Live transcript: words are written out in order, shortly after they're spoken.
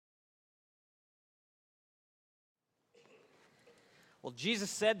Well, Jesus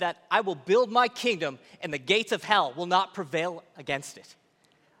said that I will build my kingdom and the gates of hell will not prevail against it.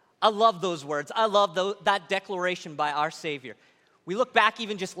 I love those words. I love that declaration by our Savior. We look back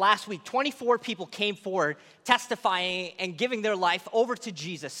even just last week, 24 people came forward testifying and giving their life over to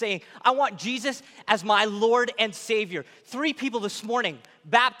Jesus, saying, I want Jesus as my Lord and Savior. 3 people this morning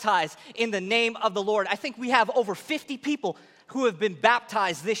baptized in the name of the Lord. I think we have over 50 people who have been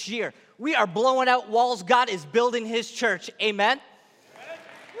baptized this year. We are blowing out walls. God is building his church. Amen?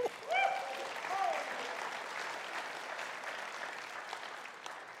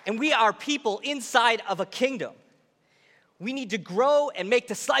 And we are people inside of a kingdom. We need to grow and make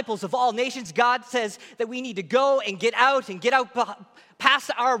disciples of all nations. God says that we need to go and get out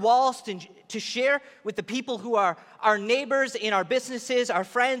past our walls to share with the people who are our neighbors in our businesses, our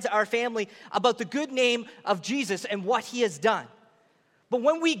friends, our family, about the good name of Jesus and what he has done. But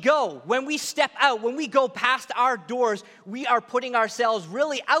when we step out, when we go past our doors, we are putting ourselves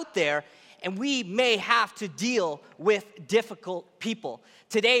really out there, and we may have to deal with difficult people.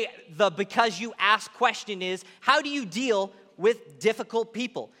 Today, the because you ask question is, how do you deal with difficult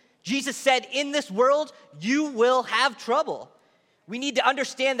people? Jesus said, in this world, you will have trouble. We need to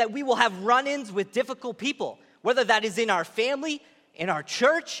understand that we will have run-ins with difficult people, whether that is in our family, in our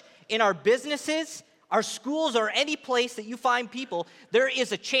church, in our businesses, our schools, or any place that you find people. There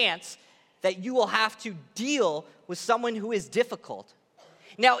is a chance that you will have to deal with someone who is difficult.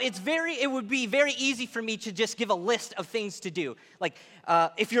 Now, it would be very easy for me to just give a list of things to do. Like,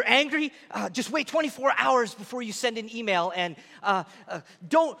 if you're angry, just wait 24 hours before you send an email, and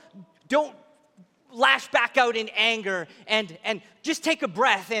don't lash back out in anger, and just take a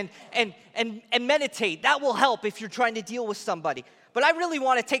breath and meditate. That will help if you're trying to deal with somebody. But I really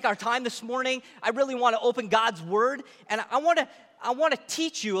want to take our time this morning. I really want to open God's Word, and I want to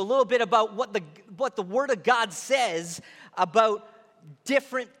teach you a little bit about what the Word of God says about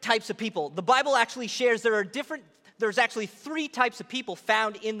different types of people. The Bible actually shares there's actually 3 types of people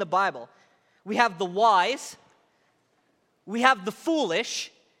found in the Bible. We have the wise, we have the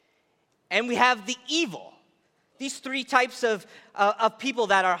foolish, and we have the evil. These 3 types of people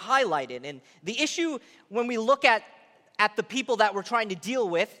that are highlighted. And the issue when we look at the people that we're trying to deal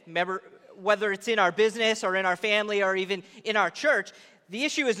with, remember, whether it's in our business or in our family or even in our church, the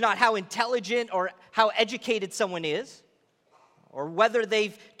issue is not how intelligent or how educated someone is, or whether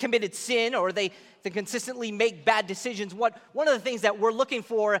they've committed sin or they consistently make bad decisions. One of the things that we're looking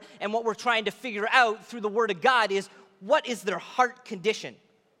for and what we're trying to figure out through the Word of God is, what is their heart condition?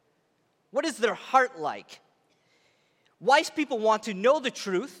 What is their heart like? Wise people want to know the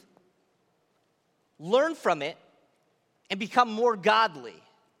truth, learn from it, and become more godly.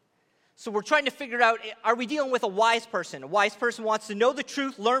 So we're trying to figure out, are we dealing with a wise person? A wise person wants to know the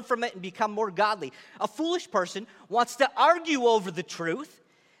truth, learn from it, and become more godly. A foolish person wants to argue over the truth,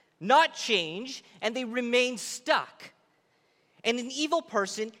 not change, and they remain stuck. And an evil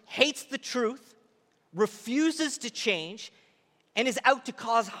person hates the truth, refuses to change, and is out to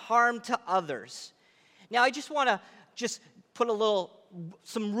cause harm to others. Now, I just want to put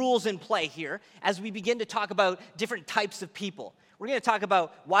some rules in play here as we begin to talk about different types of people. We're going to talk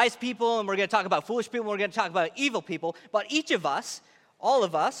about wise people, and we're going to talk about foolish people, and we're going to talk about evil people. But each of us, all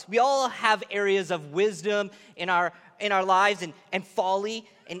of us, we all have areas of wisdom in our lives and folly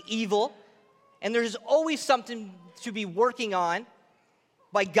and evil. And there's always something to be working on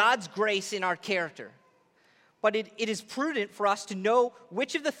by God's grace in our character. But it is prudent for us to know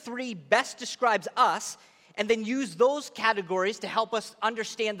which of the 3 best describes us, and then use those categories to help us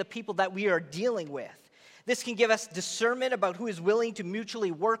understand the people that we are dealing with. This can give us discernment about who is willing to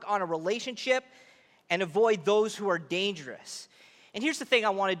mutually work on a relationship and avoid those who are dangerous. And here's the thing I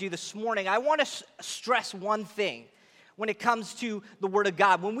want to do this morning. I want to stress one thing when it comes to the Word of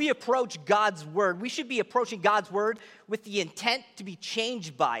God. When we approach God's Word, we should be approaching God's Word with the intent to be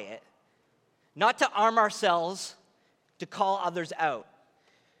changed by it, not to arm ourselves to call others out.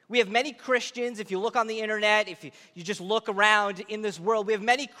 We have many Christians, if you look on the internet, if you just look around in this world, we have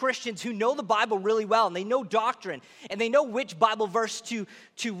many Christians who know the Bible really well, and they know doctrine, and they know which Bible verse to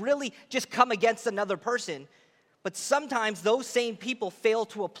really just come against another person. But sometimes those same people fail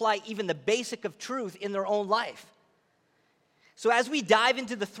to apply even the basic of truth in their own life. So as we dive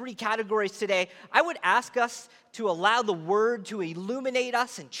into the 3 categories today, I would ask us to allow the Word to illuminate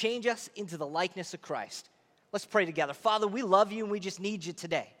us and change us into the likeness of Christ. Let's pray together. Father, we love you and we just need you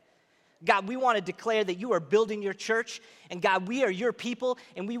today. God, we want to declare that you are building your church, and God, we are your people,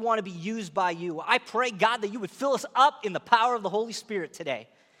 and we want to be used by you. I pray, God, that you would fill us up in the power of the Holy Spirit today.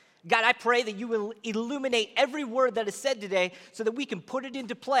 God, I pray that you will illuminate every word that is said today so that we can put it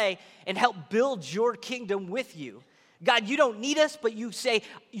into play and help build your kingdom with you. God, you don't need us, but you say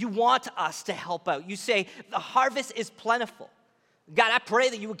you want us to help out. You say the harvest is plentiful. God, I pray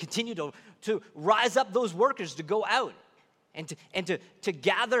that you would continue to rise up those workers to go out and to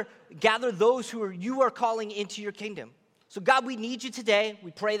gather those you are calling into your kingdom. So God, we need you today.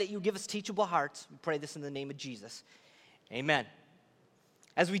 We pray that you give us teachable hearts. We pray this in the name of Jesus. Amen.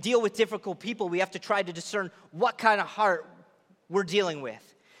 As we deal with difficult people, we have to try to discern what kind of heart we're dealing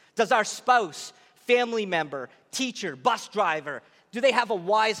with. Does our spouse, family member, teacher, bus driver, do they have a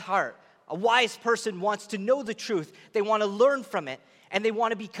wise heart? A wise person wants to know the truth. They want to learn from it, and they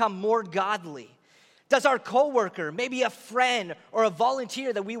want to become more godly. Does our coworker, maybe a friend or a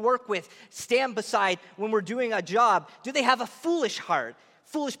volunteer that we work with, stand beside when we're doing a job? Do they have a foolish heart?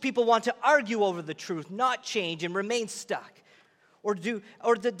 Foolish people want to argue over the truth, not change, and remain stuck. Or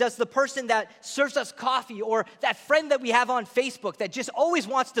does the person that serves us coffee or that friend that we have on Facebook that just always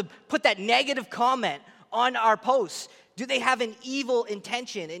wants to put that negative comment on our posts, do they have an evil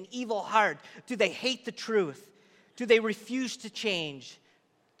intention, an evil heart? Do they hate the truth? Do they refuse to change?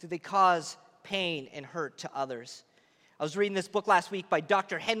 Do they cause pain and hurt to others? I was reading this book last week by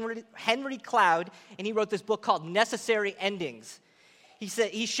Dr. Henry Cloud, and he wrote this book called Necessary Endings.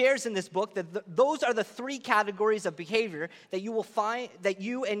 He shares in this book that those are the three categories of behavior that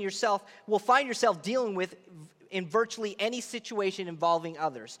you and yourself will find yourself dealing with in virtually any situation involving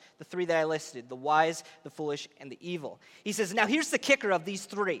others. The three that I listed: the wise, the foolish, and the evil. He says, now here's the kicker of these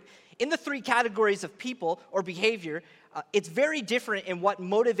three. In the three categories of people or behavior, it's very different in what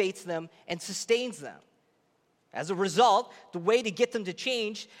motivates them and sustains them. As a result, the way to get them to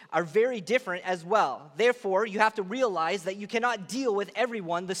change are very different as well. Therefore, you have to realize that you cannot deal with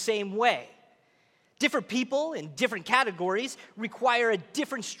everyone the same way. Different people in different categories require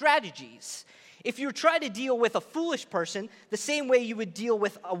different strategies. If you try to deal with a foolish person the same way you would deal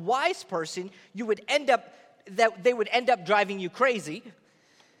with a wise person, they would end up driving you crazy.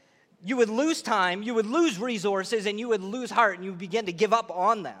 You would lose time, you would lose resources, and you would lose heart, and you would begin to give up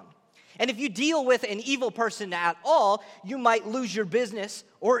on them. And if you deal with an evil person at all, you might lose your business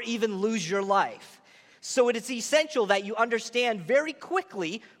or even lose your life. So it is essential that you understand very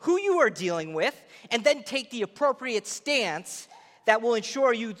quickly who you are dealing with and then take the appropriate stance that will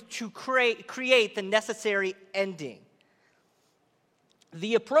ensure you to create the necessary ending.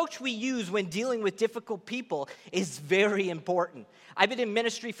 The approach we use when dealing with difficult people is very important. I've been in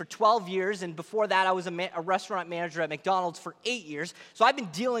ministry for 12 years, and before that I was a restaurant manager at McDonald's for 8 years, so I've been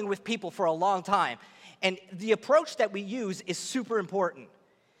dealing with people for a long time. And the approach that we use is super important.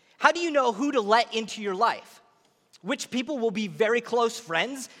 How do you know who to let into your life? Which people will be very close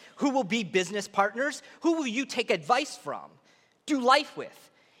friends? Who will be business partners? Who will you take advice from, do life with?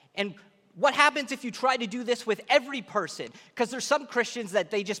 And what happens if you try to do this with every person? Because there's some Christians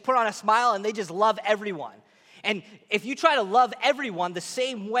that they just put on a smile and they just love everyone. And if you try to love everyone the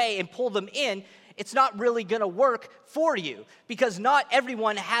same way and pull them in, it's not really going to work for you, because not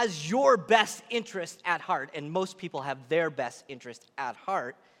everyone has your best interest at heart, and most people have their best interest at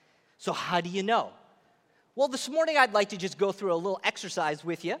heart. So how do you know? Well, this morning I'd like to just go through a little exercise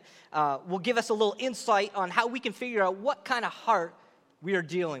with you. Will give us a little insight on how we can figure out what kind of heart we are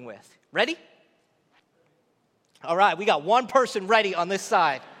dealing with. Ready? All right, we got one person ready on this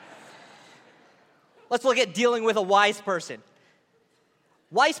side. Let's look at dealing with a wise person.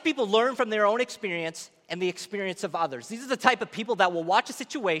 Wise people learn from their own experience and the experience of others. These are the type of people that will watch a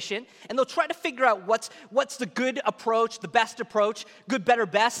situation and they'll try to figure out what's the good approach, the best approach, good, better,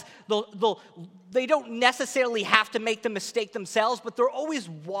 best. They don't necessarily have to make the mistake themselves, but they're always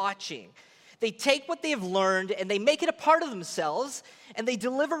watching. They take what they've learned and they make it a part of themselves, and they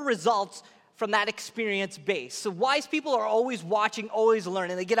deliver results from that experience base. So wise people are always watching, always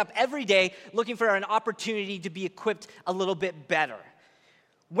learning. They get up every day looking for an opportunity to be equipped a little bit better.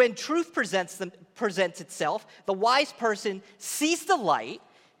 When truth presents itself, the wise person sees the light,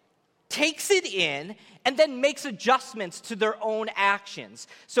 takes it in, and then makes adjustments to their own actions.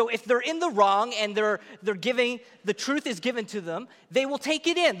 So if they're in the wrong and the truth is given to them, they will take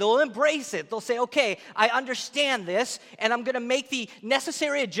it in. They'll embrace it. They'll say, okay, I understand this, and I'm going to make the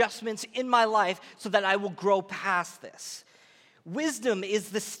necessary adjustments in my life so that I will grow past this. Wisdom is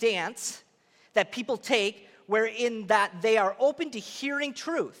the stance that people take wherein that they are open to hearing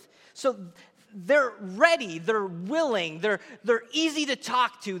truth. So they're ready, they're willing, they're easy to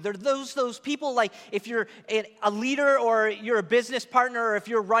talk to. They're those people, like if you're a leader or you're a business partner, or if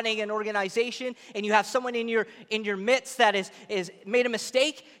you're running an organization and you have someone in your midst that is made a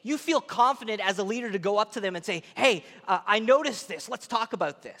mistake, you feel confident as a leader to go up to them and say, hey, I noticed this, let's talk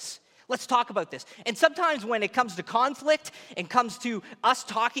about this. Let's talk about this. And sometimes when it comes to conflict and comes to us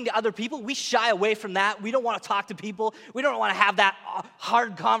talking to other people, we shy away from that. We don't want to talk to people. We don't want to have that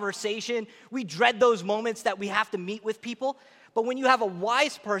hard conversation. We dread those moments that we have to meet with people. But when you have a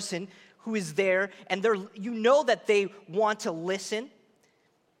wise person who is there and you know that they want to listen,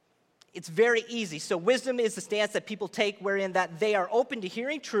 it's very easy. So wisdom is the stance that people take wherein that they are open to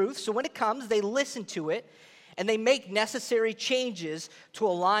hearing truth. So when it comes, they listen to it. And they make necessary changes to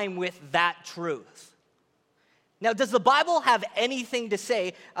align with that truth. Now, does the Bible have anything to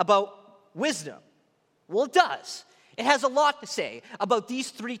say about wisdom? Well, it does. It has a lot to say about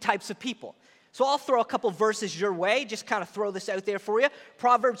these three types of people. So I'll throw a couple verses your way, just kind of throw this out there for you.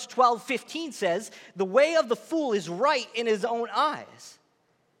 Proverbs 12:15 says, "The way of the fool is right in his own eyes,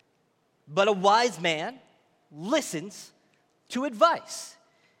 but a wise man listens to advice."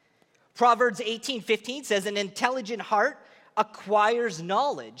 Proverbs 18:15 says, "An intelligent heart acquires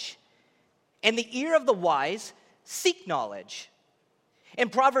knowledge, and the ear of the wise seek knowledge."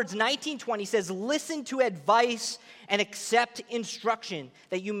 And Proverbs 19:20 says, "Listen to advice and accept instruction,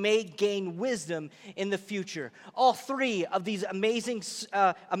 that you may gain wisdom in the future." All three of these amazing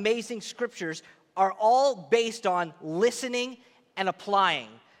scriptures are all based on listening and applying.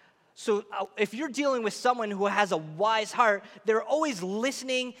 So if you're dealing with someone who has a wise heart, they're always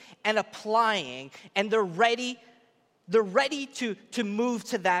listening and applying, and they're ready to move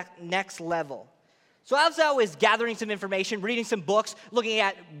to that next level. So as I was gathering some information, reading some books, looking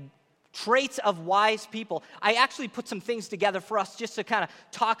at traits of wise people, I actually put some things together for us just to kind of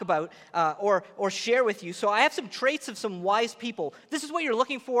talk about or share with you. So I have some traits of some wise people. This is what you're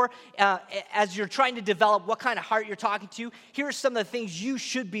looking for as you're trying to develop what kind of heart you're talking to. Here are some of the things you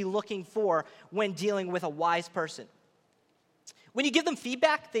should be looking for when dealing with a wise person. When you give them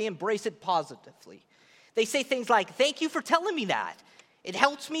feedback, they embrace it positively. They say things like, "Thank you for telling me that. It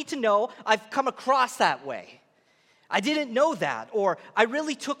helps me to know I've come across that way. I didn't know that," or "I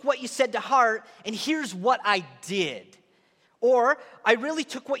really took what you said to heart, and here's what I did." Or "I really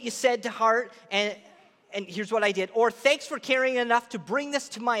took what you said to heart, and here's what I did." Or "Thanks for caring enough to bring this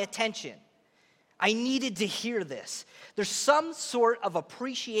to my attention. I needed to hear this." There's some sort of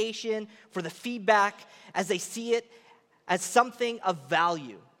appreciation for the feedback as they see it as something of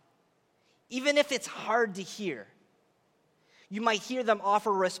value. Even if it's hard to hear, you might hear them offer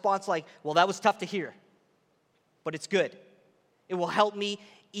a response like, "Well, that was tough to hear, but it's good. It will help me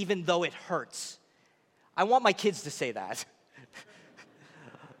even though it hurts." I want my kids to say that.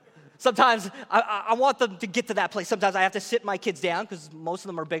 Sometimes I want them to get to that place. Sometimes I have to sit my kids down because most of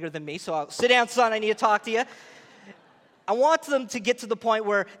them are bigger than me. So I'll sit down, son, I need to talk to you. I want them to get to the point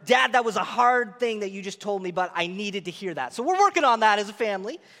where, "Dad, that was a hard thing that you just told me, but I needed to hear that." So we're working on that as a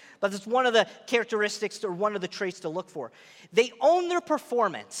family. But it's one of the characteristics or one of the traits to look for. They own their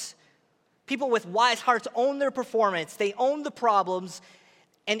performance. People with wise hearts own their performance. They own the problems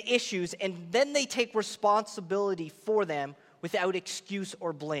and issues, and then they take responsibility for them without excuse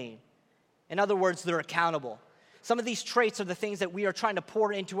or blame. In other words, they're accountable. Some of these traits are the things that we are trying to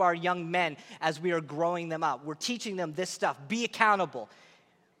pour into our young men as we are growing them up. We're teaching them this stuff. Be accountable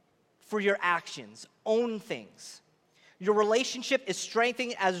for your actions. Own things. Your relationship is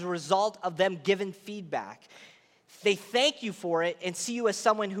strengthened as a result of them giving feedback. They thank you for it and see you as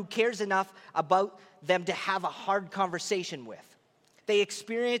someone who cares enough about them to have a hard conversation with. They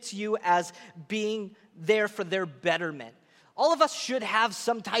experience you as being there for their betterment. All of us should have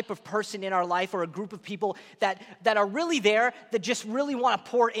some type of person in our life or a group of people that are really there, that just really want to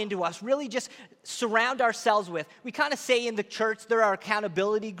pour into us, really just surround ourselves with. We kind of say in the church they're our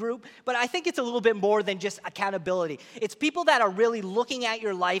accountability group, but I think it's a little bit more than just accountability. It's people that are really looking at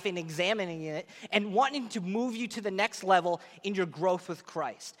your life and examining it and wanting to move you to the next level in your growth with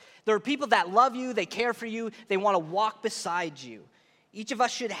Christ. There are people that love you, they care for you, they want to walk beside you. Each of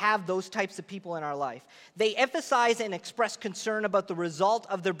us should have those types of people in our life. They emphasize and express concern about the result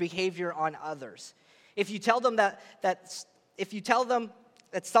of their behavior on others. If you tell them that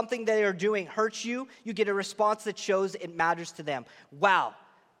something they are doing hurts you, you get a response that shows it matters to them. "Wow,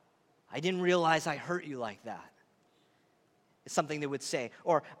 I didn't realize I hurt you like that." It's something they would say.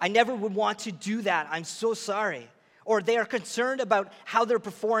 Or, "I never would want to do that. I'm so sorry." Or they are concerned about how their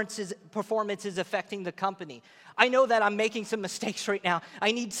performance is affecting the company. "I know that I'm making some mistakes right now.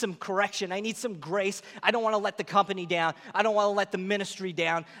 I need some correction. I need some grace. I don't want to let the company down. I don't want to let the ministry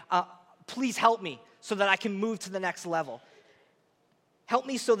down. Please help me so that I can move to the next level. Help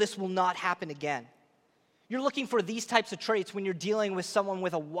me so this will not happen again." You're looking for these types of traits when you're dealing with someone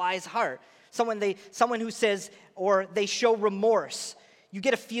with a wise heart. Someone who says, or they show remorse. You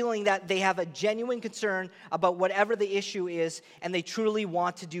get a feeling that they have a genuine concern about whatever the issue is, and they truly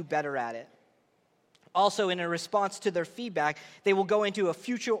want to do better at it. Also, in a response to their feedback, they will go into a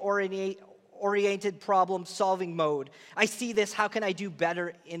future-oriented problem-solving mode. I see this, how can I do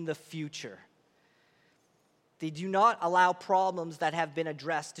better in the future? They do not allow problems that have been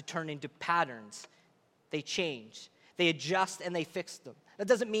addressed to turn into patterns. They change. They adjust and they fix them. That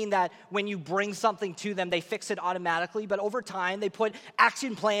doesn't mean that when you bring something to them, they fix it automatically, but over time, they put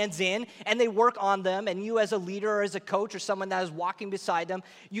action plans in and they work on them, and you as a leader or as a coach or someone that is walking beside them,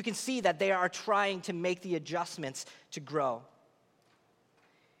 you can see that they are trying to make the adjustments to grow.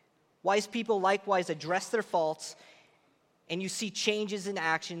 Wise people likewise address their faults, and you see changes in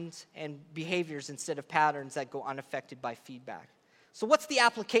actions and behaviors instead of patterns that go unaffected by feedback. So what's the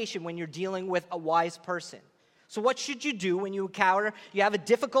application when you're dealing with a wise person? So what should you do when you have a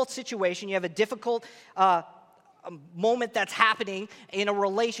difficult situation, you have a difficult moment that's happening in a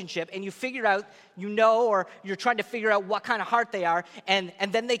relationship, and you figure out, or you're trying to figure out what kind of heart they are, and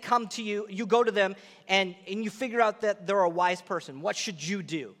then they come to you, you go to them, and you figure out that they're a wise person. What should you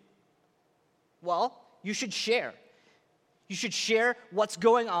do? Well, you should share. You should share what's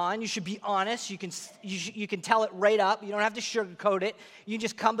going on. You should be honest. You can tell it right up. You don't have to sugarcoat it. You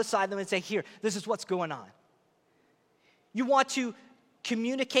just come beside them and say, here, this is what's going on. You want to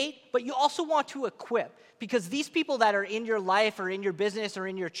communicate, but you also want to equip, because these people that are in your life or in your business or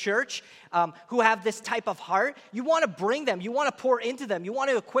in your church who have this type of heart, you want to bring them. You want to pour into them. You want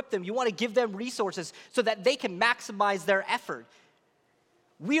to equip them. You want to give them resources so that they can maximize their effort.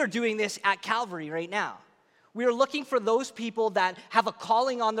 We are doing this at Calvary right now. We are looking for those people that have a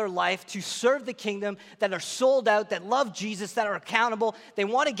calling on their life to serve the kingdom, that are sold out, that love Jesus, that are accountable. They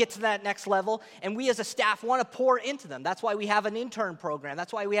want to get to that next level, and we as a staff want to pour into them. That's why we have an intern program.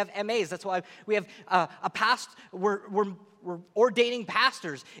 That's why we have MAs. That's why we have we're ordaining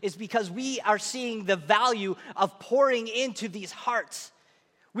pastors, is because we are seeing the value of pouring into these hearts.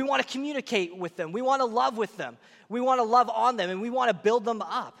 We want to communicate with them. We want to love with them. We want to love on them, and we want to build them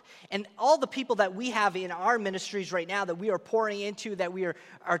up. And all the people that we have in our ministries right now that we are pouring into, that we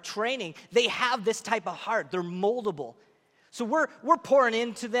are training, they have this type of heart. They're moldable. So we're pouring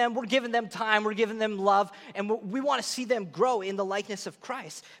into them. We're giving them time. We're giving them love. And we want to see them grow in the likeness of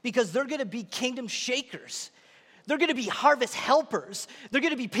Christ, because they're going to be kingdom shakers. They're going to be harvest helpers. They're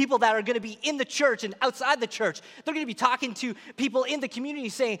going to be people that are going to be in the church and outside the church. They're going to be talking to people in the community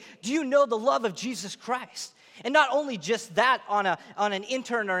saying, do you know the love of Jesus Christ? And not only just that on an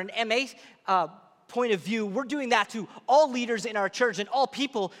intern or an MA point of view, we're doing that to all leaders in our church and all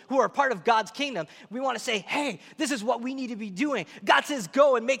people who are part of God's kingdom. We want to say, hey, this is what we need to be doing. God says,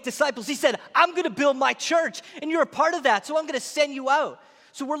 go and make disciples. He said, I'm going to build my church, and you're a part of that, so I'm going to send you out.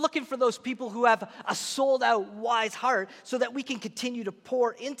 So we're looking for those people who have a sold-out, wise heart so that we can continue to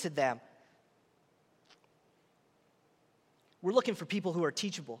pour into them. We're looking for people who are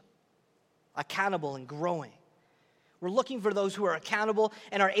teachable, accountable, and growing. We're looking for those who are accountable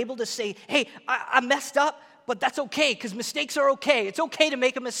and are able to say, hey, I messed up, but that's okay, because mistakes are okay. It's okay to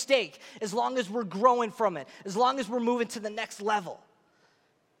make a mistake as long as we're growing from it, as long as we're moving to the next level.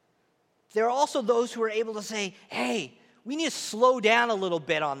 There are also those who are able to say, hey, we need to slow down a little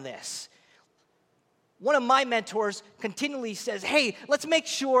bit on this. One of my mentors continually says, hey, let's make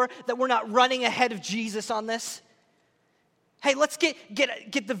sure that we're not running ahead of Jesus on this. Hey, let's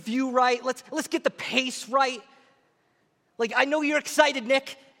get the view right. Let's get the pace right. Like, I know you're excited,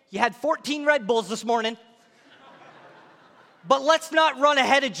 Nick. You had 14 Red Bulls this morning. But let's not run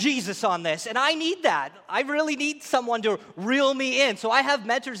ahead of Jesus on this. And I need that. I really need someone to reel me in. So I have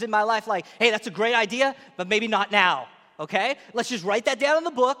mentors in my life like, hey, that's a great idea, but maybe not now. Okay? Let's just write that down in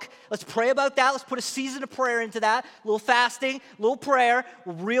the book. Let's pray about that. Let's put a season of prayer into that. A little fasting, a little prayer.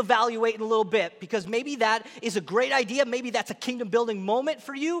 We'll reevaluate in a little bit, because maybe that is a great idea. Maybe that's a kingdom building moment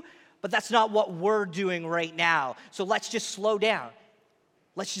for you, but that's not what we're doing right now. So let's just slow down.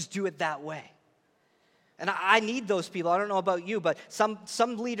 Let's just do it that way. And I need those people. I don't know about you, but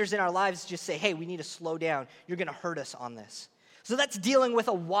some leaders in our lives just say, hey, we need to slow down. You're going to hurt us on this. So that's dealing with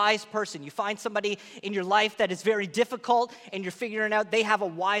a wise person. You find somebody in your life that is very difficult and you're figuring out they have a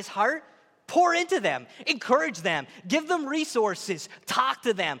wise heart. Pour into them, encourage them, give them resources, talk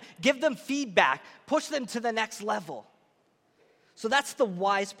to them, give them feedback, push them to the next level. So that's the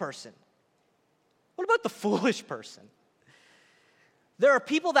wise person. What about the foolish person? There are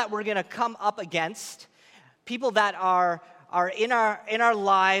people that we're going to come up against, people that are in our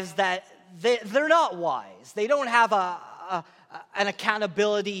lives that they're not wise. They don't have an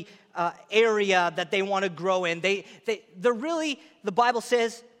accountability area that they want to grow in. They're really, the Bible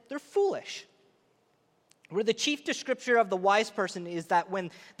says, they're foolish. Where the chief descriptor of the wise person is that when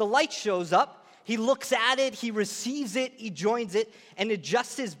the light shows up, he looks at it, he receives it, he joins it, and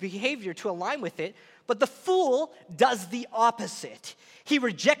adjusts his behavior to align with it. But the fool does the opposite. He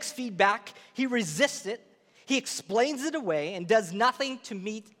rejects feedback, he resists it, he explains it away, and does nothing to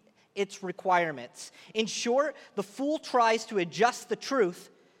meet its requirements. In short, the fool tries to adjust the truth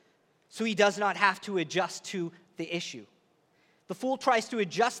so he does not have to adjust to the issue. The fool tries to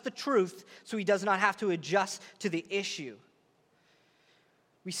adjust the truth so he does not have to adjust to the issue.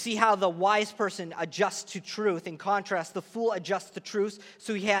 We see how the wise person adjusts to truth. In contrast, the fool adjusts the truth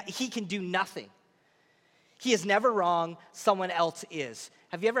so he can do nothing. He is never wrong, someone else is.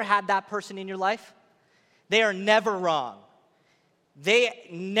 Have you ever had that person in your life? They are never wrong. They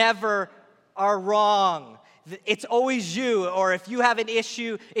never are wrong. It's always you, or if you have an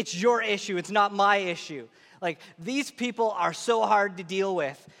issue, it's your issue, it's not my issue. Like, these people are so hard to deal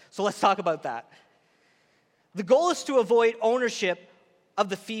with. So let's talk about that. The goal is to avoid ownership of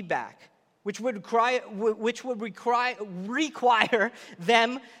the feedback, which would require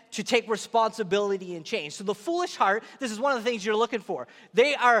them to take responsibility and change. So the foolish heart, this is one of the things you're looking for.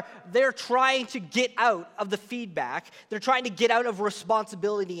 They're trying to get out of the feedback. They're trying to get out of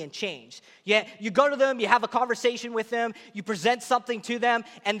responsibility and change. You go to them, you have a conversation with them, you present something to them,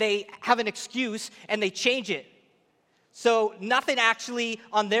 and they have an excuse, and they change it. So nothing actually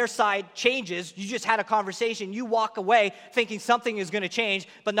on their side changes. You just had a conversation. You walk away thinking something is going to change,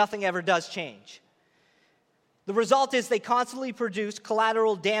 but nothing ever does change. The result is they constantly produce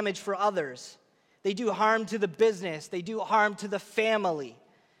collateral damage for others. They do harm to the business. They do harm to the family.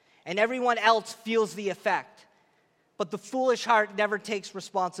 And everyone else feels the effect. But the foolish heart never takes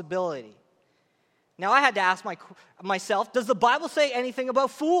responsibility. Now, I had to ask myself, does the Bible say anything about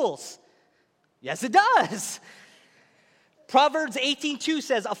fools? Yes, it does. Proverbs 18:2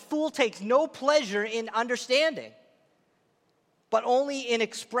 says, "A fool takes no pleasure in understanding, but only in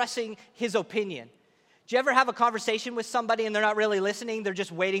expressing his opinion." Do you ever have a conversation with somebody and they're not really listening? They're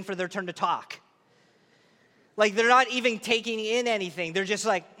just waiting for their turn to talk. Like, they're not even taking in anything. They're just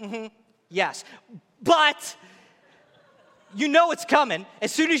like, yes. But you know it's coming.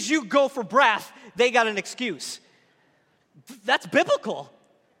 As soon as you go for breath, they got an excuse. That's biblical.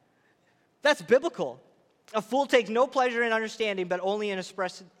 That's biblical. A fool takes no pleasure in understanding, but only in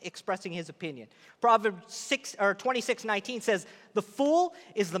expressing his opinion. Proverbs 26:19 says, "The fool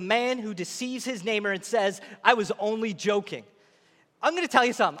is the man who deceives his neighbor and says, 'I was only joking.'" I'm going to tell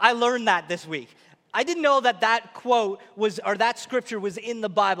you something. I learned that this week. I didn't know that quote that scripture was in the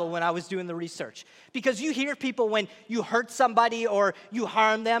Bible when I was doing the research. Because you hear people when you hurt somebody or you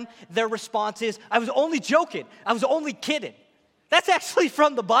harm them, their response is, "I was only joking. I was only kidding." That's actually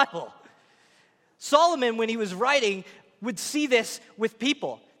from the Bible. Solomon, when he was writing, would see this with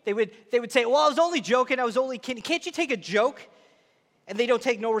people. They would say, "Well, I was only joking, I was only kidding." Can't you take a joke? And they don't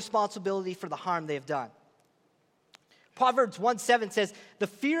take no responsibility for the harm they have done. Proverbs 1:7 says, "The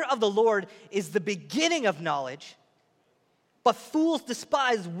fear of the Lord is the beginning of knowledge, but fools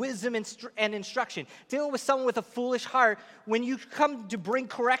despise wisdom and instruction." Dealing with someone with a foolish heart, when you come to bring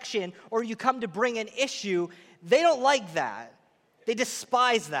correction or you come to bring an issue, they don't like that. They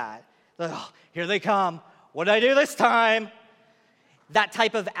despise that. Oh, here they come. What did I do this time? That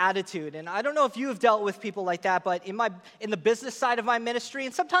type of attitude. And I don't know if you have dealt with people like that, but in the business side of my ministry,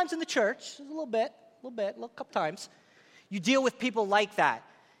 and sometimes in the church, a couple times, you deal with people like that.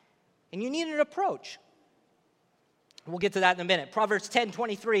 And you need an approach. We'll get to that in a minute. Proverbs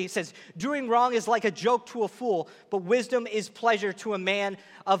 10:23 says, "Doing wrong is like a joke to a fool, but wisdom is pleasure to a man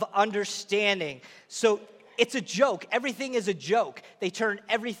of understanding." So it's a joke. Everything is a joke. They turn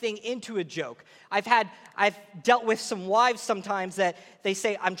everything into a joke. I've dealt with some wives sometimes that they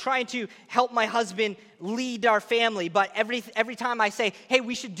say, "I'm trying to help my husband lead our family," but every time I say, "Hey,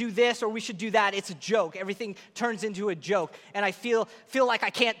 we should do this or we should do that," it's a joke. Everything turns into a joke, and I feel like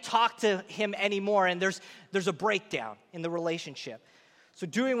I can't talk to him anymore, and there's a breakdown in the relationship. So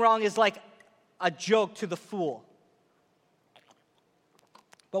doing wrong is like a joke to the fool.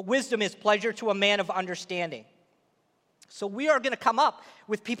 But wisdom is pleasure to a man of understanding. So we are going to come up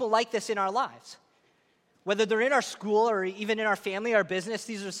with people like this in our lives. Whether they're in our school or even in our family, our business,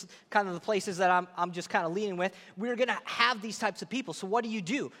 these are kind of the places that I'm just kind of leaning with. We're going to have these types of people. So what do you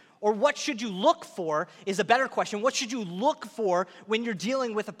do? Or what should you look for is a better question. What should you look for when you're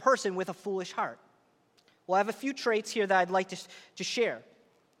dealing with a person with a foolish heart? Well, I have a few traits here that I'd like to share.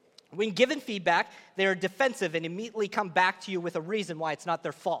 When given feedback, they are defensive and immediately come back to you with a reason why it's not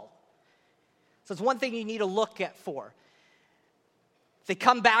their fault. So it's one thing you need to look at for. If they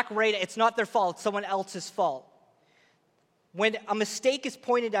come back right, it's not their fault, it's someone else's fault. When a mistake is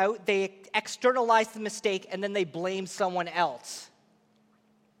pointed out, they externalize the mistake and then they blame someone else.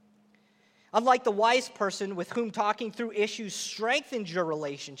 Unlike the wise person with whom talking through issues strengthens your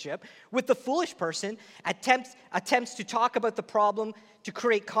relationship, with the foolish person attempts to talk about the problem to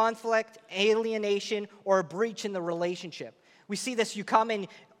create conflict, alienation, or a breach in the relationship. We see this, you come in,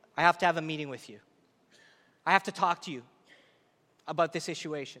 I have to have a meeting with you. I have to talk to you about this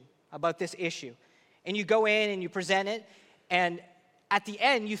situation, about this issue. And you go in and you present it, and at the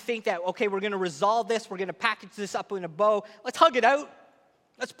end you think that, okay, we're going to resolve this, we're going to package this up in a bow, let's hug it out,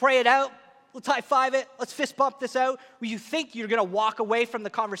 let's pray it out, let's high-five it, let's fist bump this out. Well, you think you're going to walk away from the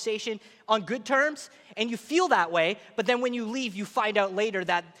conversation on good terms, and you feel that way, but then when you leave, you find out later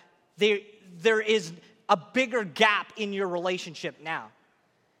that there is a bigger gap in your relationship now.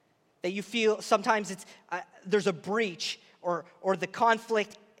 That you feel sometimes there's a breach or the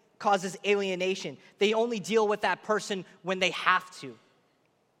conflict causes alienation. They only deal with that person when they have to.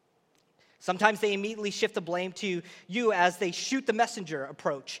 Sometimes they immediately shift the blame to you as they shoot the messenger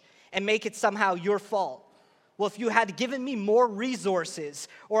approach and make it somehow your fault. Well, if you had given me more resources,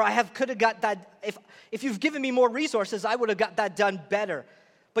 or could have got that, if you've given me more resources, I would have got that done better.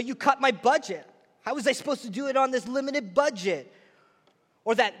 But you cut my budget. How was I supposed to do it on this limited budget?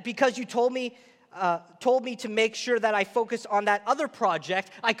 Or that because you told me to make sure that I focused on that other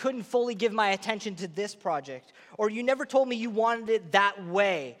project, I couldn't fully give my attention to this project. Or you never told me you wanted it that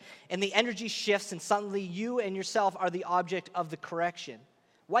way. And the energy shifts and suddenly you and yourself are the object of the correction.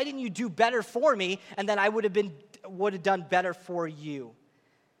 Why didn't you do better for me? And then I would have done better for you.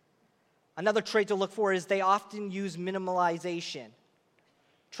 Another trait to look for is they often use minimalization,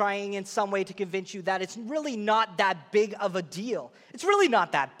 trying in some way to convince you that it's really not that big of a deal. It's really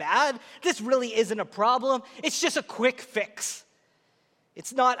not that bad. This really isn't a problem. It's just a quick fix.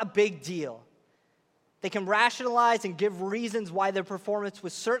 It's not a big deal. They can rationalize and give reasons why their performance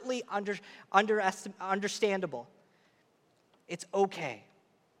was certainly understandable. It's okay.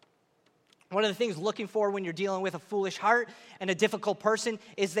 One of the things looking for when you're dealing with a foolish heart and a difficult person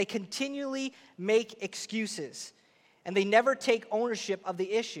is they continually make excuses. And they never take ownership of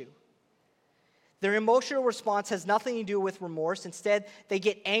the issue. Their emotional response has nothing to do with remorse. Instead, they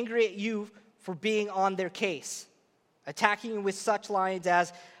get angry at you for being on their case, attacking you with such lines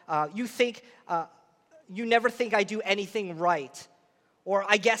as, you never think I do anything right. Or,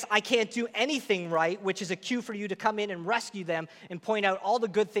 I guess I can't do anything right, which is a cue for you to come in and rescue them and point out all the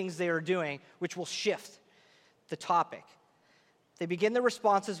good things they are doing, which will shift the topic. They begin their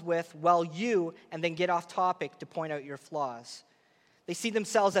responses with, well, you, and then get off topic to point out your flaws. They see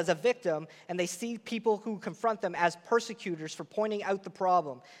themselves as a victim, and they see people who confront them as persecutors for pointing out the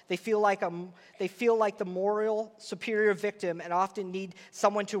problem. They feel like the moral superior victim and often need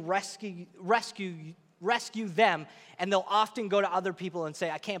someone to rescue them, and they'll often go to other people and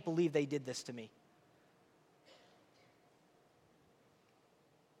say, I can't believe they did this to me.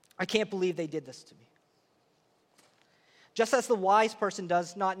 I can't believe they did this to me. Just as the wise person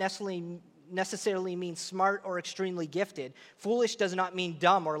does not necessarily mean smart or extremely gifted, foolish does not mean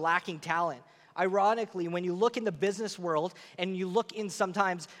dumb or lacking talent. Ironically, when you look in the business world and you look in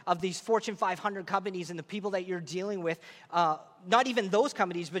sometimes of these Fortune 500 companies and the people that you're dealing with, not even those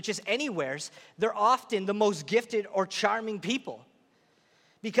companies, but just anywheres, they're often the most gifted or charming people.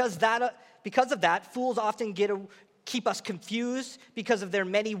 Because of that, fools often keep us confused because of their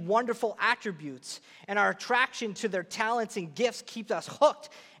many wonderful attributes. And our attraction to their talents and gifts keeps us hooked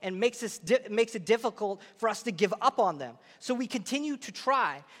and makes it difficult for us to give up on them. So we continue to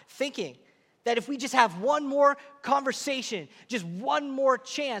try, thinking that if we just have one more conversation, just one more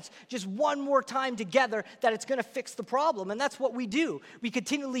chance, just one more time together, that it's going to fix the problem. And that's what we do. We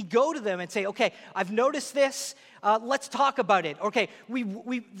continually go to them and say, okay, I've noticed this. Let's talk about it. Okay,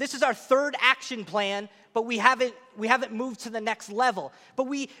 this is our third action plan, but we haven't moved to the next level. But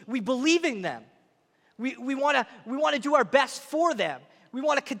we believe in them. We want to do our best for them. We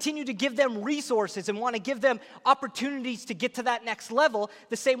want to continue to give them resources and want to give them opportunities to get to that next level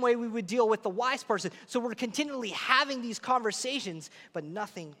the same way we would deal with the wise person. So we're continually having these conversations, but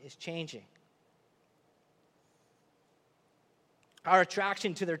nothing is changing. Our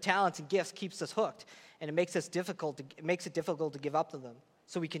attraction to their talents and gifts keeps us hooked, and it makes it difficult to give up to them.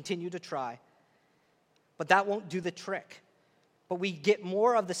 So we continue to try. But that won't do the trick. But we get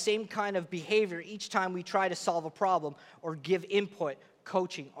more of the same kind of behavior each time we try to solve a problem or give input,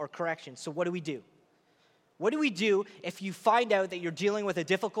 coaching, or correction. So what do we do? What do we do if you find out that you're dealing with a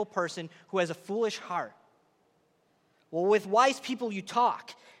difficult person who has a foolish heart? Well, with wise people, you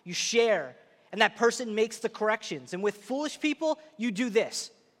talk, you share, and that person makes the corrections. And with foolish people, you do this.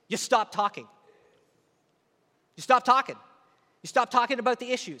 You stop talking. You stop talking. You stop talking about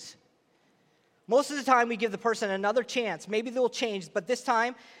the issues. Most of the time, we give the person another chance. Maybe they'll change, but this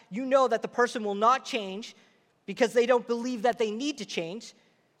time, you know that the person will not change because they don't believe that they need to change.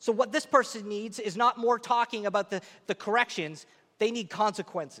 So what this person needs is not more talking about the corrections. They need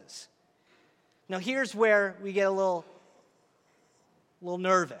consequences. Now, here's where we get a little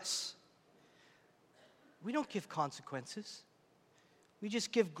nervous. We don't give consequences. We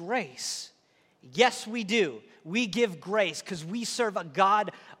just give grace. Yes, we do. We give grace because we serve a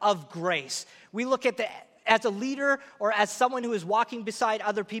God of grace. We look at as a leader or as someone who is walking beside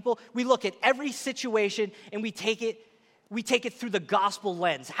other people, we look at every situation and we take it through the gospel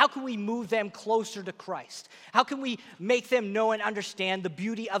lens. How can we move them closer to Christ? How can we make them know and understand the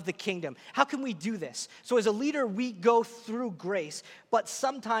beauty of the kingdom? How can we do this? So as a leader, we go through grace, but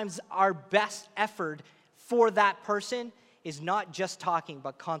sometimes our best effort for that person is not just talking,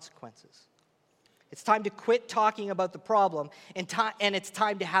 but consequences. It's time to quit talking about the problem, and it's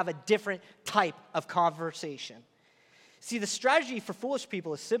time to have a different type of conversation. See, the strategy for foolish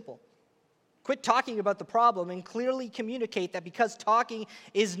people is simple. Quit talking about the problem and clearly communicate that because talking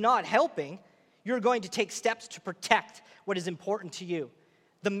is not helping, you're going to take steps to protect what is important to you,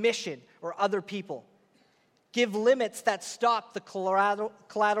 the mission or other people. Give limits that stop the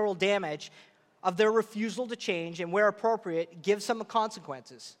collateral damage of their refusal to change, and where appropriate, give some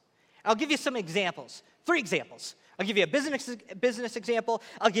consequences. I'll give you some examples, 3 examples. I'll give you a business example,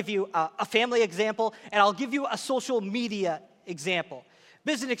 I'll give you a family example, and I'll give you a social media example.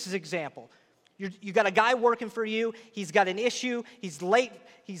 Business example. You got a guy working for you, he's got an issue, he's late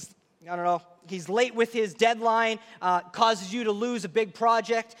with his deadline, causes you to lose a big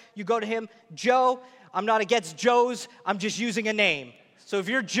project. You go to him, Joe, I'm not against Joes, I'm just using a name. So if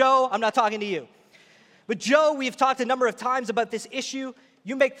you're Joe, I'm not talking to you. But Joe, we've talked a number of times about this issue.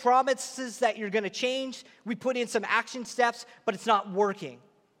 You make promises that you're going to change. We put in some action steps, but it's not working.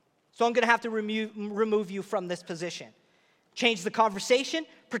 So I'm going to have to remove you from this position. Change the conversation,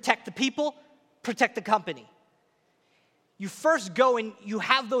 protect the people, protect the company. You first go and you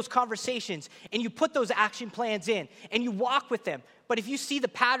have those conversations and you put those action plans in and you walk with them. But if you see the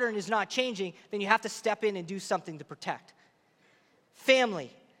pattern is not changing, then you have to step in and do something to protect.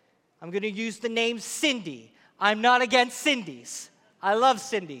 Family. I'm going to use the name Cindy. I'm not against Cindy's. I love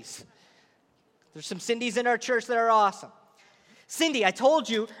Cindy's. There's some Cindy's in our church that are awesome. Cindy, I told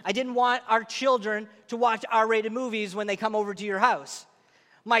you I didn't want our children to watch R-rated movies when they come over to your house.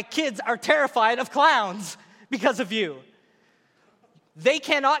 My kids are terrified of clowns because of you. They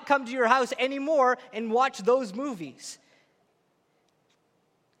cannot come to your house anymore and watch those movies.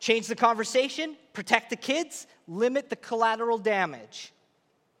 Change the conversation, protect the kids, limit the collateral damage.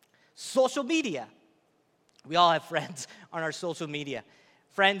 Social media. We all have friends on our social media.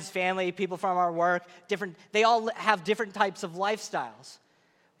 Friends, family, people from our work, they all have different types of lifestyles.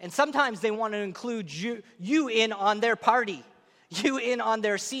 And sometimes they want to include you in on their party, you in on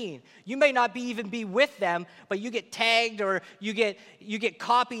their scene. You may not even be with them, but you get tagged or you get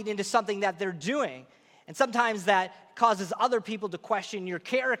copied into something that they're doing. And sometimes that causes other people to question your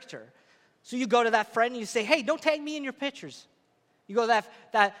character. So you go to that friend and you say, hey, don't tag me in your pictures. You go to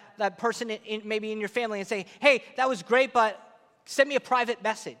that person maybe in your family and say, hey, that was great, but send me a private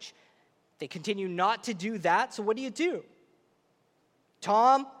message. They continue not to do that, so what do?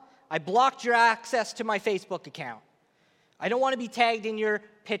 Tom, I blocked your access to my Facebook account. I don't want to be tagged in your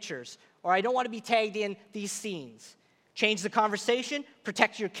pictures, or I don't want to be tagged in these scenes. Change the conversation,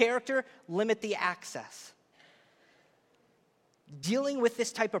 protect your character, limit the access. Dealing with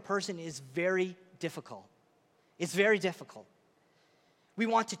this type of person is very difficult. It's very difficult. We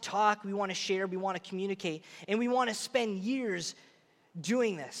want to talk, we want to share, we want to communicate, and we want to spend years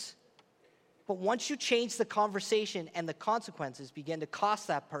doing this. But once you change the conversation and the consequences begin to cost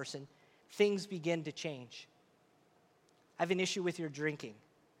that person, things begin to change. I have an issue with your drinking.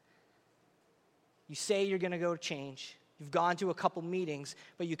 You say you're going to go change. You've gone to a couple meetings,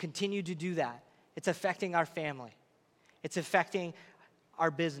 but you continue to do that. It's affecting our family. It's affecting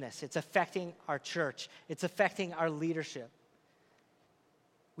our business. It's affecting our church. It's affecting our leadership.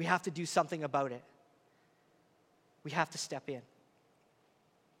 We have to do something about it. We have to step in.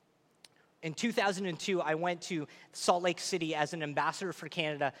 In 2002, I went to Salt Lake City as an ambassador for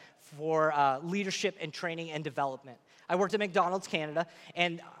Canada for leadership and training and development. I worked at McDonald's Canada,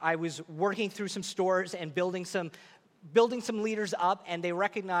 and I was working through some stores and building some leaders up, and they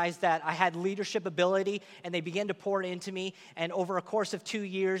recognized that I had leadership ability, and they began to pour it into me. And over a course of 2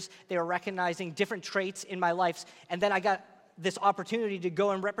 years, they were recognizing different traits in my life. And then I got this opportunity to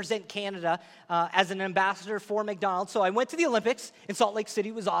go and represent Canada as an ambassador for McDonald's. So I went to the Olympics in Salt Lake City.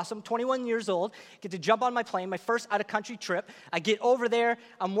 It was awesome. 21 years old. Get to jump on my plane, my first out-of-country trip. I get over there.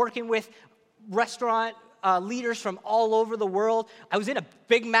 I'm working with restaurant leaders from all over the world. I was in a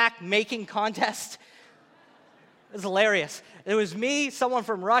Big Mac making contest. It was hilarious. It was me, someone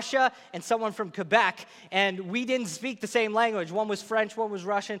from Russia, and someone from Quebec, and we didn't speak the same language. One was French, one was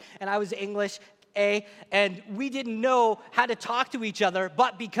Russian, and I was English, and we didn't know how to talk to each other,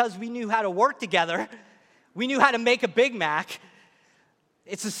 but because we knew how to work together, we knew how to make a Big Mac.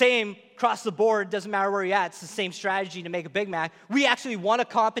 It's the same across the board, doesn't matter where you're at, it's the same strategy to make a Big Mac. We actually won a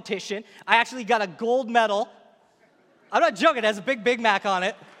competition. I actually got a gold medal. I'm not joking, it has a Big Mac on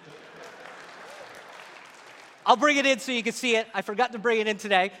it. I'll bring it in so you can see it. I forgot to bring it in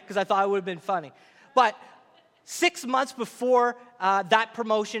today because I thought it would have been funny. But 6 months before that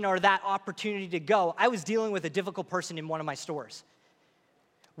promotion or that opportunity to go, I was dealing with a difficult person in one of my stores.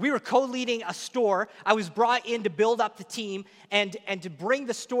 We were co-leading a store. I was brought in to build up the team and to bring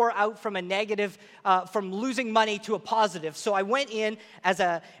the store out from a negative, from losing money to a positive. So I went in as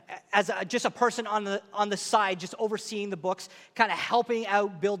just a person on the side, just overseeing the books, kind of helping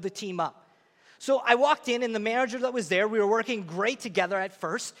out build the team up. So I walked in, and the manager that was there, we were working great together at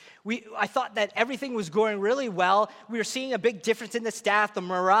first. I thought that everything was going really well. We were seeing a big difference in the staff. The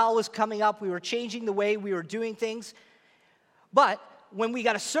morale was coming up. We were changing the way we were doing things. But when we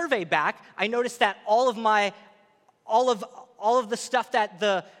got a survey back, I noticed that all of the stuff that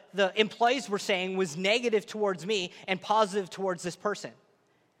the employees were saying was negative towards me and positive towards this person.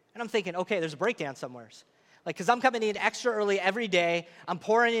 And I'm thinking, okay, there's a breakdown somewhere. Because I'm coming in extra early every day. I'm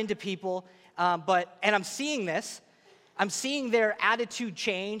pouring into people. And I'm seeing this. I'm seeing their attitude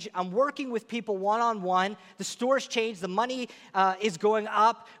change. I'm working with people one-on-one. The store's changed. The money is going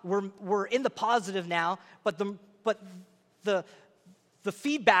up. We're in the positive now. But the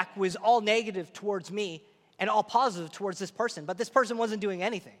feedback was all negative towards me and all positive towards this person. But this person wasn't doing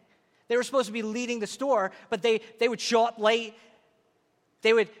anything. They were supposed to be leading the store, but they would show up late.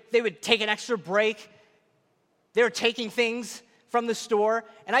 They would take an extra break. They were taking things from the store,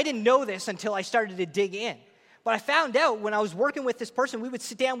 and I didn't know this until I started to dig in. But I found out when I was working with this person, we would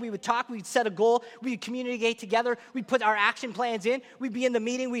sit down, we would talk, we'd set a goal, we'd communicate together, we'd put our action plans in, we'd be in the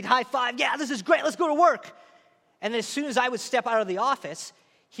meeting, we'd high five, yeah, this is great, let's go to work. And then as soon as I would step out of the office,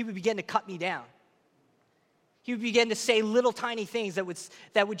 he would begin to cut me down. He would begin to say little tiny things that would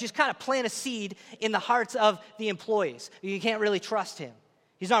just kind of plant a seed in the hearts of the employees. You can't really trust him.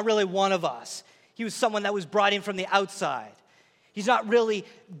 He's not really one of us. He was someone that was brought in from the outside. He's not really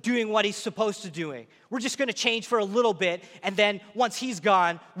doing what he's supposed to doing. We're just going to change for a little bit, and then once he's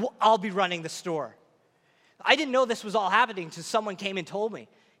gone, I'll be running the store. I didn't know this was all happening until someone came and told me.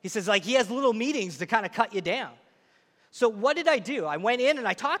 He says, he has little meetings to kind of cut you down. So what did I do? I went in and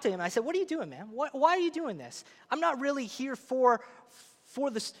I talked to him. And I said, what are you doing, man? Why are you doing this? I'm not really here for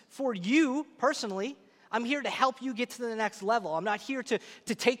you personally. I'm here to help you get to the next level. I'm not here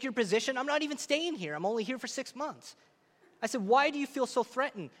to take your position. I'm not even staying here. I'm only here for 6 months. I said, why do you feel so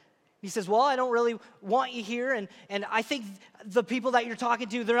threatened? He says, well, I don't really want you here, and I think the people that you're talking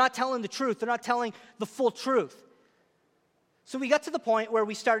to, they're not telling the truth. They're not telling the full truth. So we got to the point where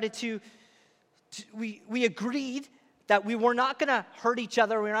we started we agreed that we were not going to hurt each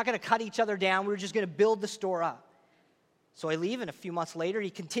other. We were not going to cut each other down. We were just going to build the store up. So I leave, and a few months later, he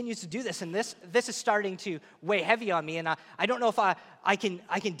continues to do this, and this is starting to weigh heavy on me, and I don't know if I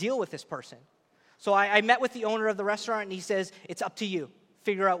can deal with this person. So I met with the owner of the restaurant, and he says, it's up to you.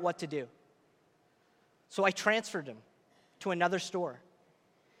 Figure out what to do. So I transferred him to another store.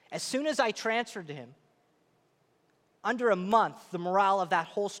 As soon as I transferred to him, under a month, the morale of that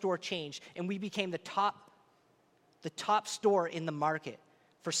whole store changed, and we became the top store in the market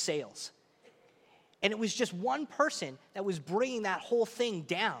for sales. And it was just one person that was bringing that whole thing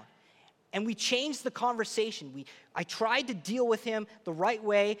down. And we changed the conversation. I tried to deal with him the right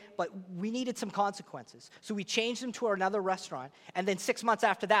way, but we needed some consequences. So we changed him to another restaurant. And then 6 months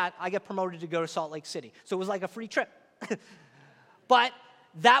after that, I got promoted to go to Salt Lake City. So it was like a free trip. But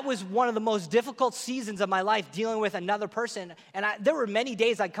that was one of the most difficult seasons of my life, dealing with another person. And there were many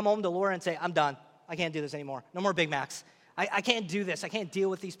days I'd come home to Laura and say, I'm done. I can't do this anymore. No more Big Macs. I can't do this. I can't deal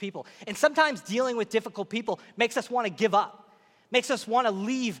with these people. And sometimes dealing with difficult people makes us want to give up. Makes us want to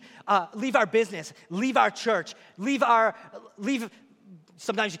leave our business, leave our church,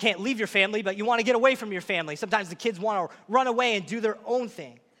 sometimes you can't leave your family, but you want to get away from your family. Sometimes the kids want to run away and do their own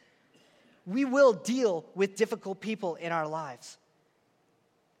thing. We will deal with difficult people in our lives.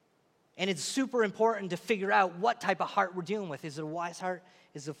 And it's super important to figure out what type of heart we're dealing with. Is it a wise heart?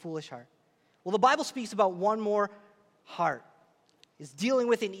 Is it a foolish heart? Well, the Bible speaks about one more heart, is dealing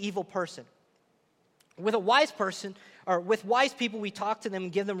with an evil person. With a wise person, or with wise people, we talk to them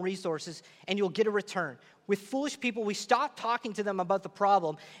and give them resources, and you'll get a return. With foolish people, we stop talking to them about the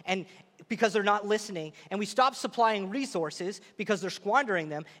problem and because they're not listening, and we stop supplying resources because they're squandering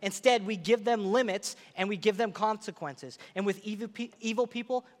them. Instead, we give them limits and we give them consequences. And with evil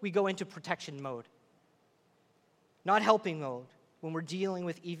people, we go into protection mode, not helping mode when we're dealing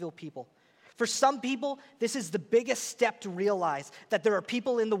with evil people. For some people, this is the biggest step to realize that there are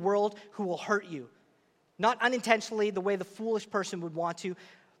people in the world who will hurt you. Not unintentionally, the way the foolish person would want to,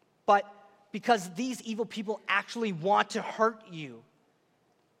 but because these evil people actually want to hurt you.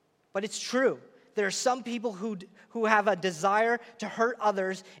 But it's true. There are some people who have a desire to hurt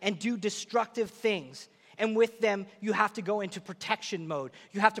others and do destructive things. And with them, you have to go into protection mode.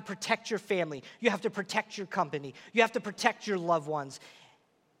 You have to protect your family. You have to protect your company. You have to protect your loved ones.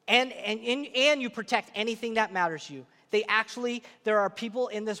 And you protect anything that matters to you. There are people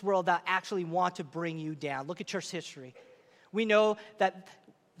in this world that actually want to bring you down. Look at church history. We know that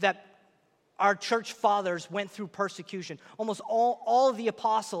our church fathers went through persecution. Almost all of the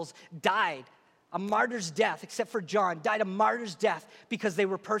apostles died a martyr's death, except for John, died a martyr's death because they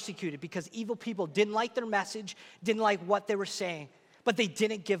were persecuted, because evil people didn't like their message, didn't like what they were saying, but they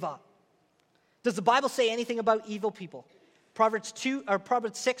didn't give up. Does the Bible say anything about evil people? Proverbs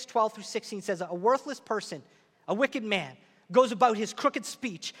 6, 12 through 16 says, a worthless person, a wicked man, goes about his crooked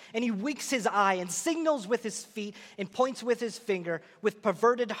speech, and he winks his eye and signals with his feet and points with his finger, with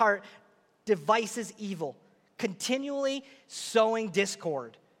perverted heart, devises evil, continually sowing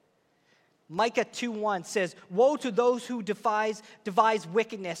discord. Micah 2:1 says, woe to those who devise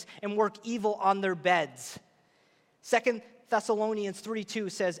wickedness and work evil on their beds. 2 Thessalonians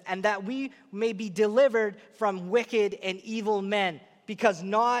 3:2 says, and that we may be delivered from wicked and evil men, because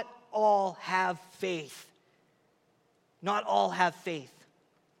not all have faith. Not all have faith.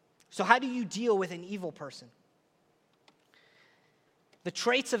 So how do you deal with an evil person? The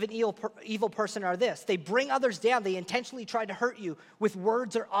traits of an evil person are this. They bring others down. They intentionally try to hurt you with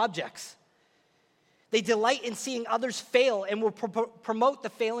words or objects. They delight in seeing others fail and will promote the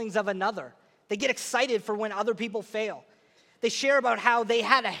failings of another. They get excited for when other people fail. They share about how they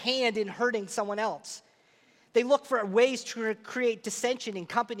had a hand in hurting someone else. They look for ways to create dissension in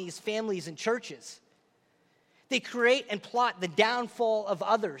companies, families, and churches. They create and plot the downfall of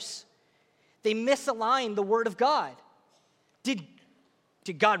others. They misalign the word of God. Did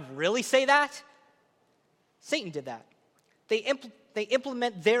God really say that? Satan did that. They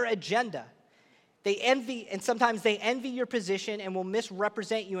implement their agenda. They envy, and sometimes they envy your position and will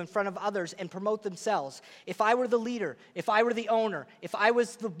misrepresent you in front of others and promote themselves. If I were the leader, if I were the owner, if I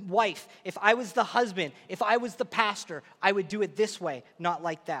was the wife, if I was the husband, if I was the pastor, I would do it this way, not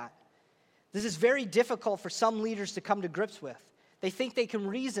like that. This is very difficult for some leaders to come to grips with. They think they can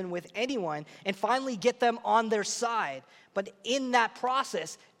reason with anyone and finally get them on their side. But in that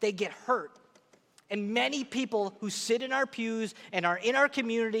process, they get hurt. And many people who sit in our pews and are in our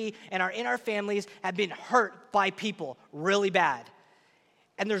community and are in our families have been hurt by people really bad.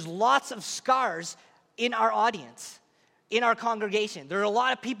 And there's lots of scars in our audience, in our congregation. There are a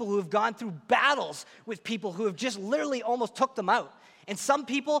lot of people who have gone through battles with people who have just literally almost took them out. And some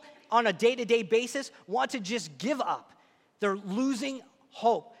people on a day-to-day basis want to just give up. They're losing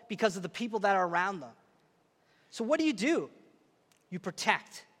hope because of the people that are around them. So what do? You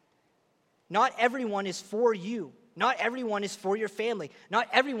protect. Not everyone is for you. Not everyone is for your family. Not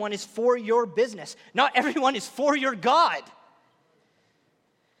everyone is for your business. Not everyone is for your God.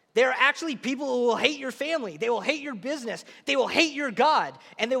 There are actually people who will hate your family. They will hate your business. They will hate your God.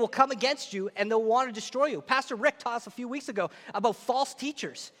 And they will come against you and they'll want to destroy you. Pastor Rick taught us a few weeks ago about false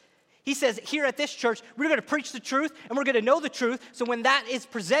teachers. He says, here at this church, we're going to preach the truth and we're going to know the truth. So when that is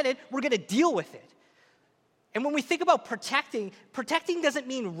presented, we're going to deal with it. And when we think about protecting doesn't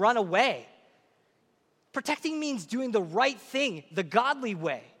mean run away. Protecting means doing the right thing, the godly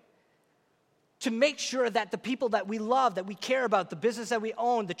way, to make sure that the people that we love, that we care about, the business that we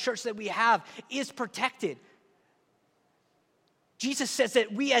own, the church that we have is protected. Jesus says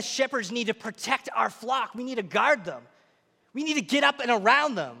that we as shepherds need to protect our flock. We need to guard them. We need to get up and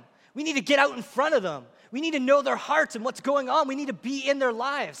around them. We need to get out in front of them. We need to know their hearts and what's going on. We need to be in their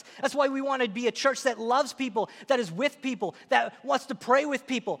lives. That's why we want to be a church that loves people, that is with people, that wants to pray with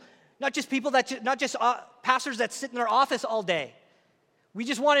people. Not just pastors that sit in their office all day. We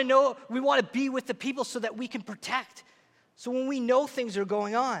just want to know, we want to be with the people so that we can protect. So when we know things are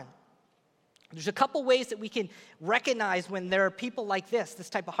going on, there's a couple ways that we can recognize when there are people like this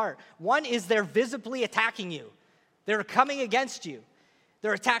type of heart. One is they're visibly attacking you. They're coming against you.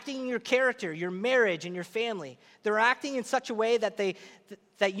 They're attacking your character, your marriage, and your family. They're acting in such a way that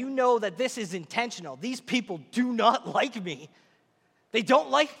that you know that this is intentional. These people do not like me. They don't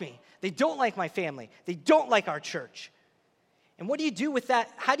like me. They don't like my family. They don't like our church. And what do you do with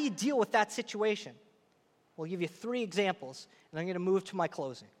that? How do you deal with that situation? We'll give you 3 examples, and I'm going to move to my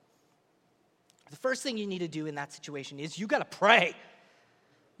closing. The first thing you need to do in that situation is you got to pray.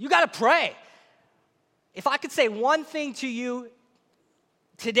 You got to pray. If I could say one thing to you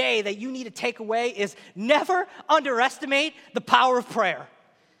today that you need to take away is never underestimate the power of prayer.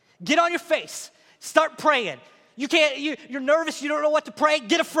 Get on your face. Start praying. You're nervous, you don't know what to pray,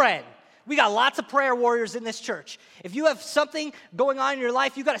 get a friend. We got lots of prayer warriors in this church. If you have something going on in your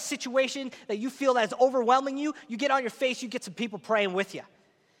life, you got a situation that you feel that is overwhelming you, you get on your face, you get some people praying with you.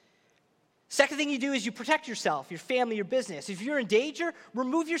 Second thing you do is you protect yourself, your family, your business. If you're in danger,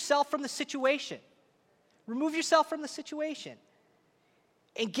 remove yourself from the situation. Remove yourself from the situation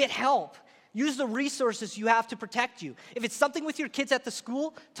and get help. Use the resources you have to protect you. If it's something with your kids at the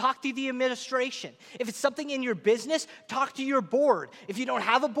school, talk to the administration. If it's something in your business, talk to your board. If you don't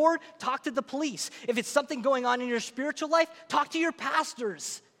have a board, talk to the police. If it's something going on in your spiritual life, talk to your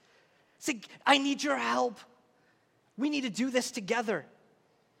pastors. Say, I need your help. We need to do this together.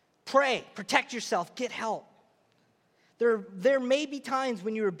 Pray, protect yourself, get help. There may be times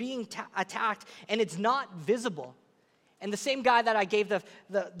when you are being attacked and it's not visible. And the same guy that I gave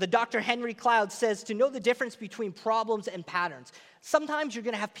the Dr. Henry Cloud says to know the difference between problems and patterns. Sometimes you're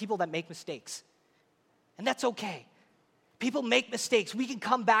going to have people that make mistakes, and that's okay. People make mistakes. We can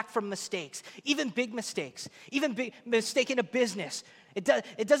come back from mistakes, even big mistakes, even big mistake in a business.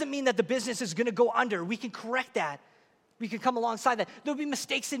 It doesn't mean that the business is going to go under. We can correct that. We can come alongside that. There'll be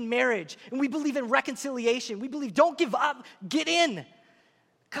mistakes in marriage, and we believe in reconciliation. We believe don't give up, get in.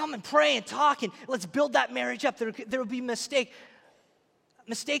 Come and pray and talk, and let's build that marriage up. There will be mistakes.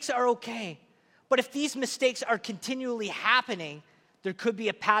 Mistakes are okay. But if these mistakes are continually happening, there could be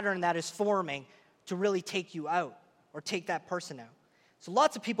a pattern that is forming to really take you out or take that person out. So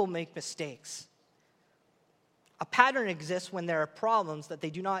lots of people make mistakes. A pattern exists when there are problems that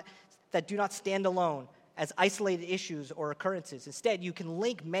do not stand alone as isolated issues or occurrences. Instead, you can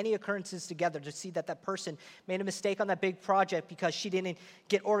link many occurrences together to see that that person made a mistake on that big project because she didn't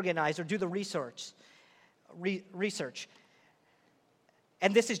get organized or do the research.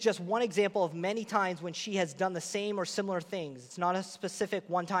 And this is just one example of many times when she has done the same or similar things. It's not a specific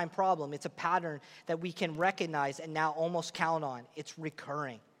one-time problem. It's a pattern that we can recognize and now almost count on. It's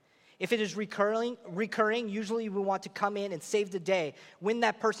recurring. If it is recurring, usually we want to come in and save the day, win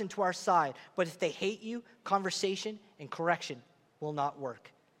that person to our side. But if they hate you, conversation and correction will not work.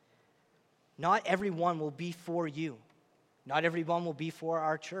 Not everyone will be for you. Not everyone will be for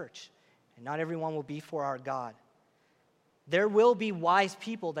our church. And not everyone will be for our God. There will be wise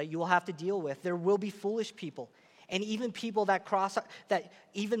people that you will have to deal with. There will be foolish people. And even people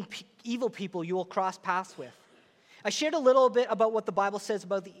evil people you will cross paths with. I shared a little bit about what the Bible says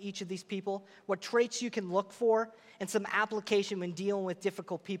about each of these people, what traits you can look for, and some application when dealing with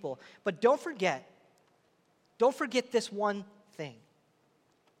difficult people. But don't forget this one thing.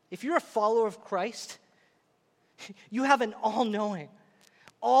 If you're a follower of Christ, you have an all-knowing,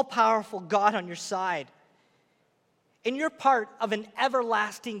 all-powerful God on your side. And you're part of an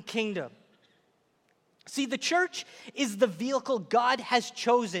everlasting kingdom. See, the church is the vehicle God has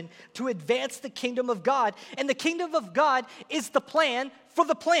chosen to advance the kingdom of God. And the kingdom of God is the plan for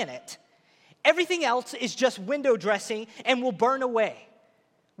the planet. Everything else is just window dressing and will burn away.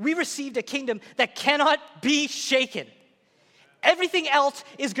 We received a kingdom that cannot be shaken. Everything else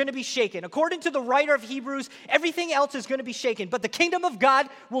is going to be shaken. According to the writer of Hebrews, everything else is going to be shaken. But the kingdom of God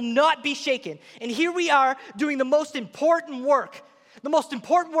will not be shaken. And here we are doing the most important work. The most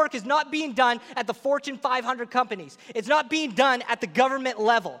important work is not being done at the Fortune 500 companies. It's not being done at the government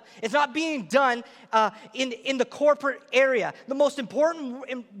level. It's not being done in the corporate area. The most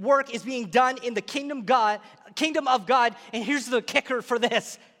important work is being done in the kingdom of God. And here's the kicker for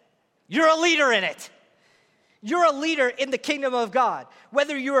this. You're a leader in it. You're a leader in the kingdom of God.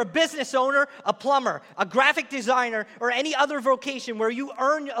 Whether you're a business owner, a plumber, a graphic designer, or any other vocation where you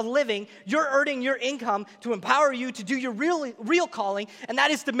earn a living, you're earning your income to empower you to do your real calling, and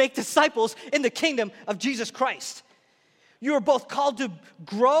that is to make disciples in the kingdom of Jesus Christ. You are both called to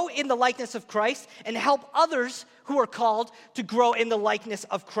grow in the likeness of Christ and help others who are called to grow in the likeness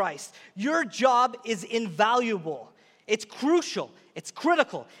of Christ. Your job is invaluable. It's crucial. It's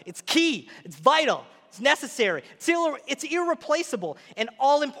critical. It's key. It's vital. It's necessary. It's irreplaceable and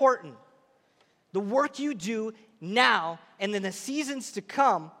all important. The work you do now and in the seasons to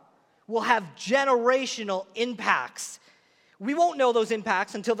come will have generational impacts. We won't know those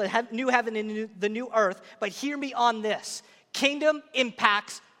impacts until the new heaven and the new earth, but hear me on this. Kingdom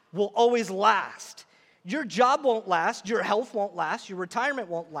impacts will always last. Your job won't last, your health won't last, your retirement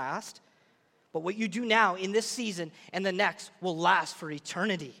won't last, but what you do now in this season and the next will last for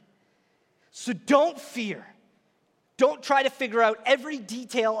eternity. So don't fear. Don't try to figure out every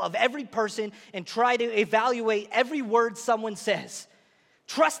detail of every person and try to evaluate every word someone says.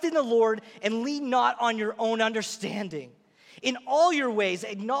 Trust in the Lord and lean not on your own understanding. In all your ways,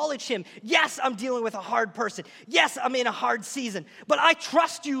 acknowledge him. Yes, I'm dealing with a hard person. Yes, I'm in a hard season. But I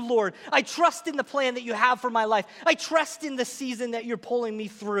trust you, Lord. I trust in the plan that you have for my life. I trust in the season that you're pulling me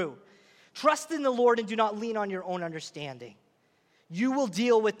through. Trust in the Lord and do not lean on your own understanding. You will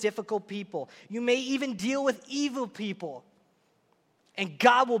deal with difficult people. You may even deal with evil people. And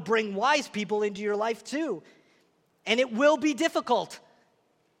God will bring wise people into your life too. And it will be difficult.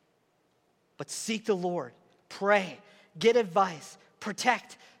 But seek the Lord. Pray. Get advice,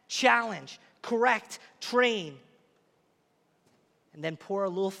 protect, challenge, correct, train, and then pour a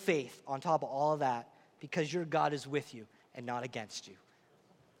little faith on top of all of that because your God is with you and not against you.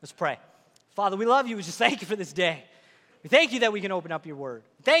 Let's pray. Father, we love you. We just thank you for this day. We thank you that we can open up your word.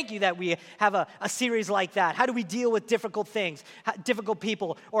 Thank you that we have a series like that. How do we deal with difficult things, difficult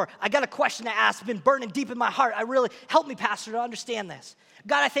people? Or I got a question to ask, been burning deep in my heart. Help me, Pastor, to understand this.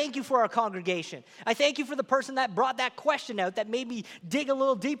 God, I thank you for our congregation. I thank you for the person that brought that question out that made me dig a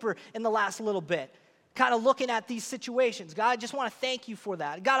little deeper in the last little bit, kind of looking at these situations. God, I just want to thank you for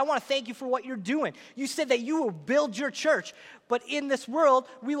that. God, I want to thank you for what you're doing. You said that you will build your church, but in this world,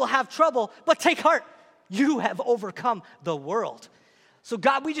 we will have trouble. But take heart, you have overcome the world. So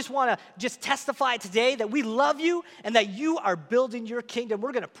God, we just want to testify today that we love you and that you are building your kingdom.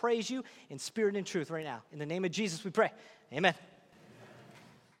 We're going to praise you in spirit and truth right now. In the name of Jesus, we pray. Amen.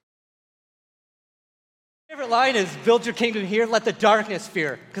 My favorite line is, build your kingdom here, let the darkness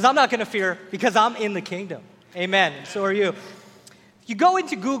fear. Because I'm not going to fear because I'm in the kingdom. Amen. And so are you. You go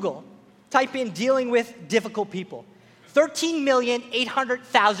into Google, type in dealing with difficult people.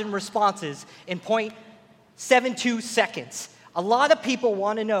 13,800,000 responses in 0.72 seconds. A lot of people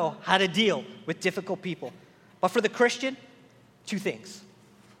want to know how to deal with difficult people. But for the Christian, two things.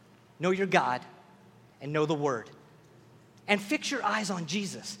 Know your God and know the Word. And fix your eyes on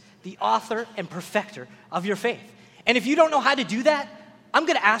Jesus, the author and perfecter of your faith. And if you don't know how to do that, I'm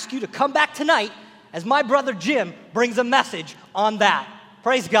going to ask you to come back tonight as my brother Jim brings a message on that.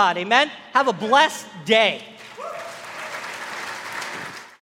 Praise God, amen? Have a blessed day.